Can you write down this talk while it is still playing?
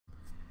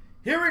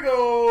Here we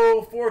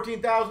go.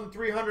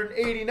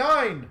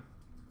 14,389.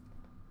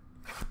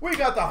 We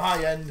got the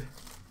high end.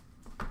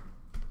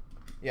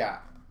 Yeah.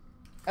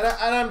 And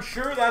I'm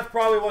sure that's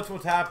probably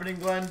what's happening,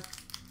 Glenn.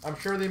 I'm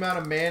sure the amount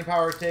of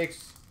manpower it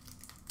takes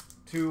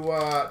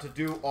to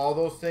do all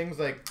those things,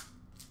 like,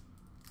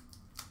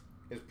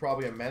 is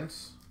probably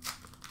immense.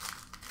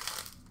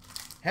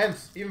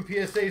 Hence, even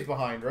PSA's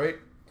behind, right?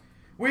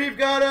 We've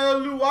got a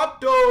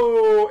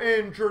Luato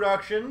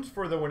introductions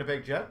for the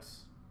Winnipeg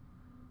Jets.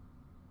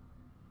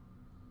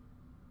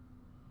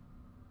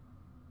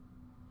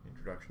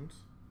 Introductions.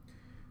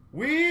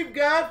 We've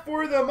got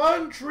for the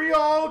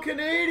Montreal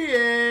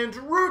Canadiens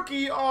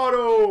rookie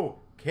auto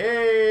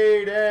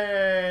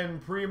Caden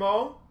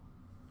Primo.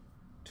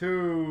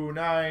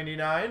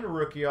 $2.99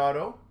 rookie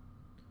auto.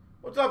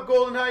 What's up,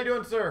 Golden? How you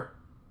doing, sir?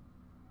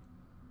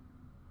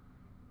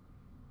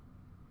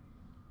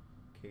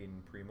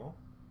 Caden Primo.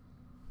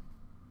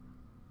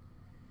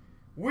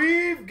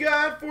 We've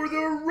got for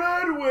the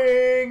Red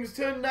Wings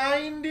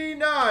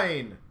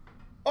 /99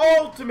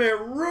 Ultimate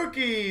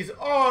Rookies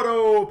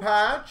auto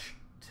patch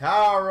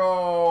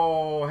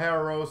Taro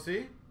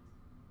Hirose.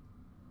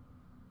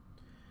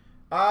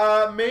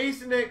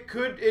 Mason,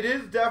 it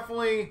is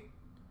definitely,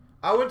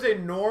 I wouldn't say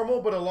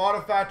normal, but a lot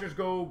of factors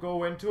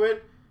go into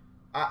it.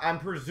 I'm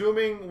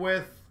presuming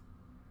with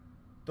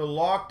the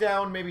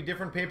lockdown, maybe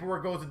different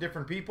paperwork goes to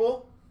different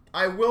people.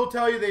 I will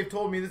tell you, they've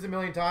told me this a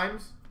million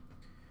times.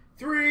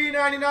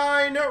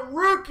 $3.99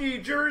 rookie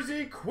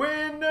jersey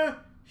Quinn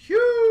Hughes.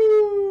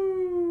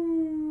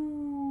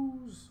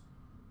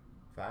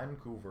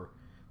 Vancouver.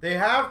 They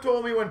have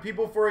told me when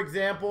people, for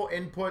example,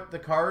 input the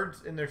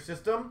cards in their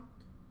system,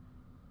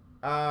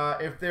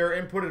 if they're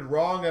inputted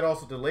wrong, that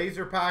also delays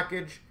their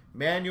package.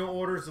 Manual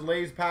orders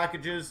delays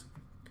packages.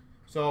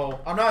 So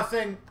I'm not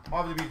saying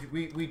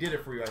obviously we did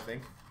it for you, I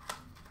think,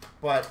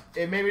 but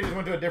it maybe just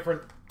went to a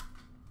different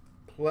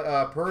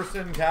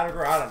person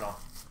category. I don't know.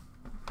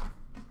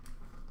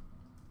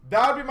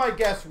 That would be my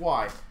guess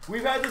why.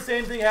 We've had the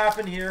same thing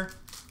happen here.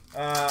 So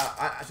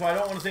I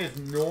don't want to say it's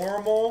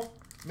normal,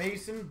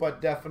 Mason,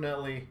 but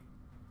definitely,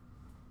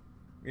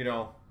 you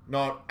know,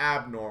 not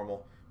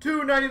abnormal.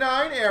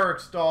 $2.99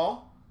 Eric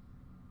Stahl.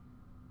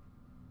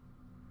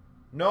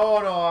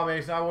 No,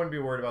 Mason, I wouldn't be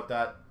worried about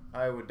that.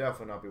 I would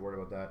definitely not be worried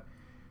about that.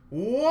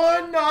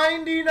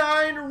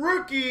 $1.99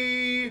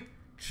 rookie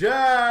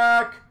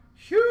Jack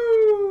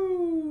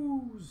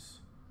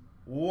Hughes.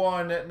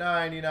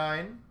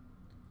 $1.99.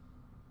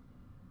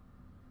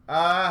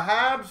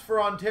 Habs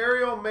for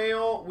Ontario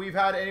Mail, we've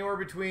had anywhere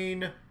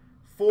between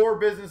 4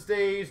 business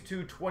days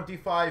to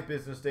 25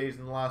 business days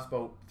in the last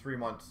about 3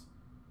 months.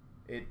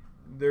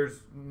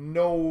 There's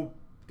no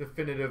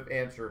definitive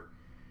answer.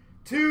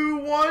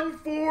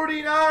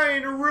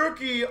 $149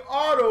 rookie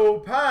auto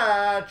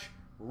patch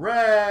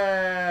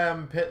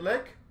Rem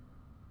Pitlick.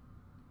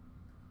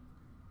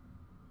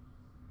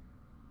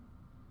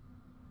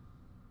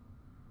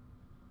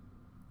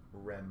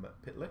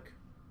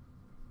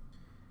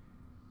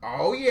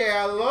 Oh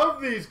yeah, I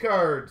love these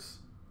cards.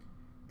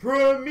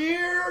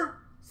 Premier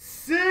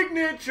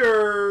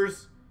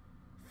signatures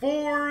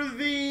for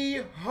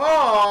the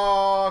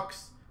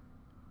Hawks,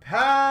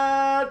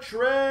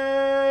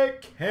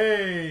 Patrick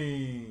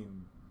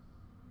Kane.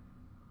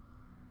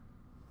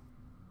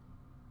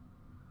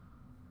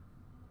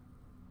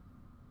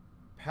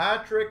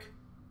 Patrick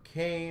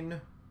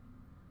Kane,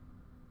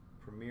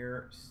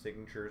 Premier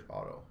Signatures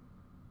Auto.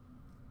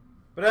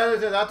 But as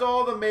I said, that's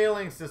all the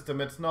mailing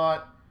system. It's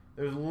not,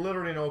 there's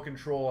literally no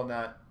control on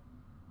that.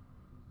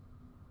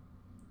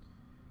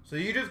 So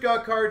you just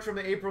got cards from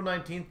the April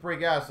 19th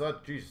break. Yeah, so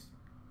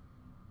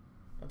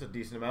that's a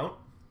decent amount.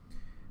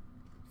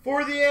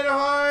 For the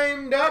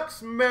Anaheim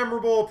Ducks,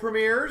 memorable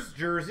premieres,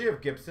 jersey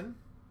of Gibson.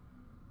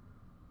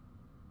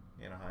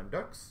 Anaheim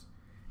Ducks.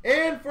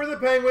 And for the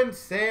Penguins,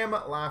 Sam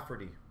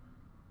Lafferty.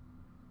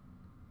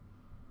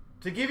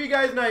 To give you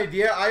guys an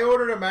idea, I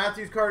ordered a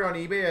Matthews card on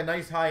eBay, a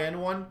nice high-end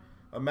one.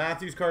 A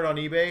Matthews card on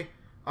eBay.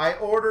 I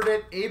ordered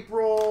it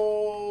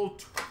April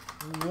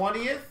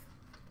 20th.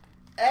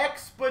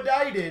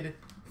 Expedited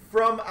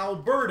from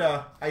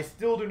Alberta. I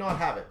still do not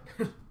have it.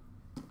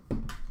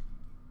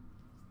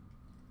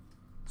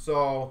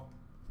 So,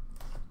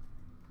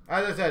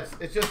 as I said,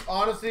 it's just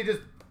honestly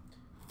just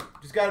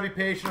got to be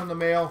patient on the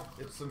mail.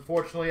 It's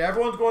unfortunately,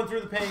 everyone's going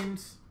through the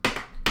pains. It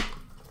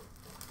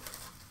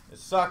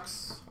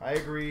sucks. I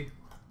agree.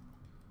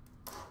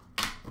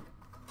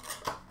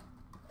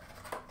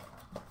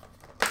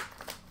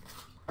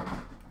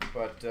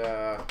 But,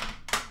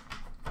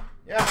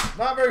 yeah,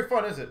 not very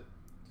fun, is it?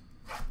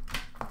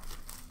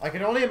 I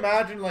can only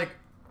imagine, like,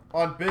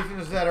 on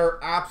businesses that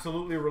are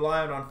absolutely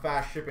reliant on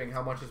fast shipping,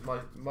 how much this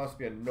must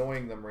be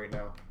annoying them right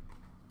now.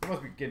 They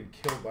must be getting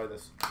killed by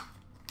this.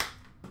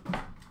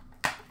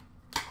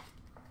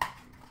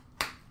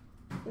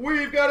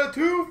 We've got a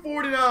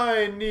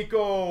 $2.49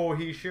 Nico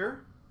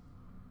Hischier.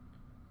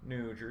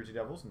 New Jersey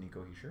Devils,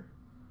 Nico Hischier.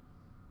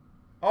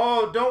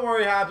 Oh, don't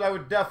worry, Habs. I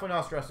would definitely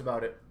not stress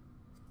about it.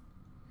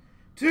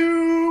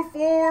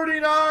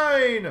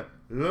 $2.49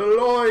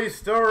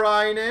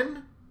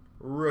 Loisterainen,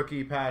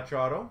 rookie patch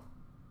auto.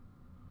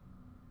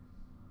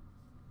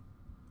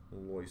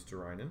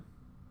 Loisterainen.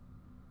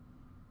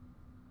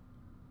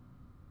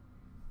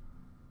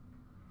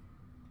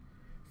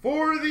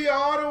 For the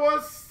Ottawa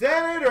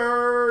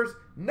Senators,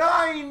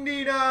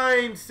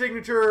 99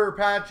 signature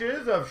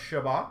patches of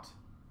Shabbat.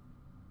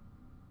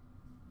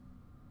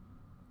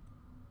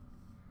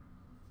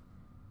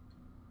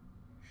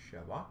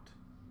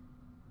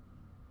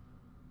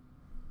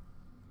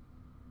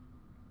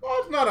 Well,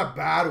 it's not a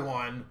bad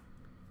one.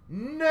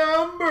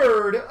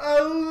 Numbered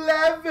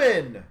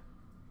 11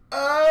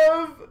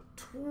 of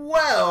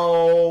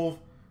 12.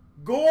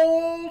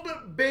 Gold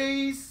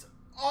base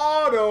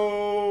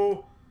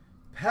auto.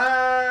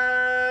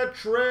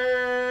 Patrick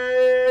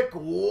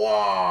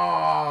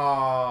Waugh.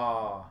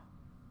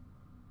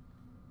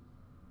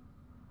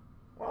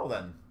 Well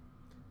then,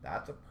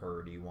 that's a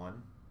purdy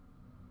one.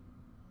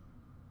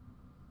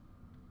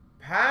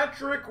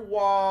 Patrick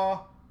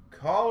Waugh,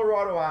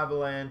 Colorado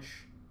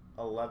Avalanche,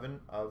 11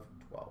 of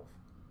 12.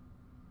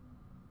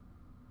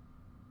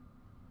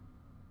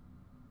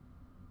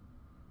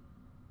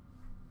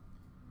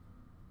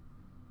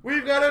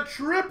 We've got a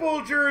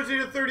triple jersey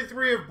to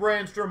 33 of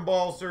Brandstrom,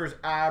 Balcers,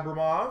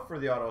 Abramov for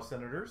the Ottawa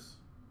Senators.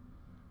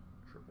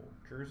 Triple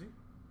jersey.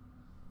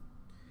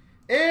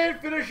 And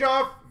finish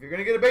off, if you're going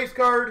to get a base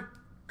card,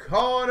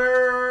 Connor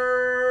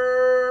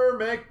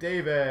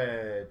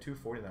McDavid,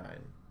 249.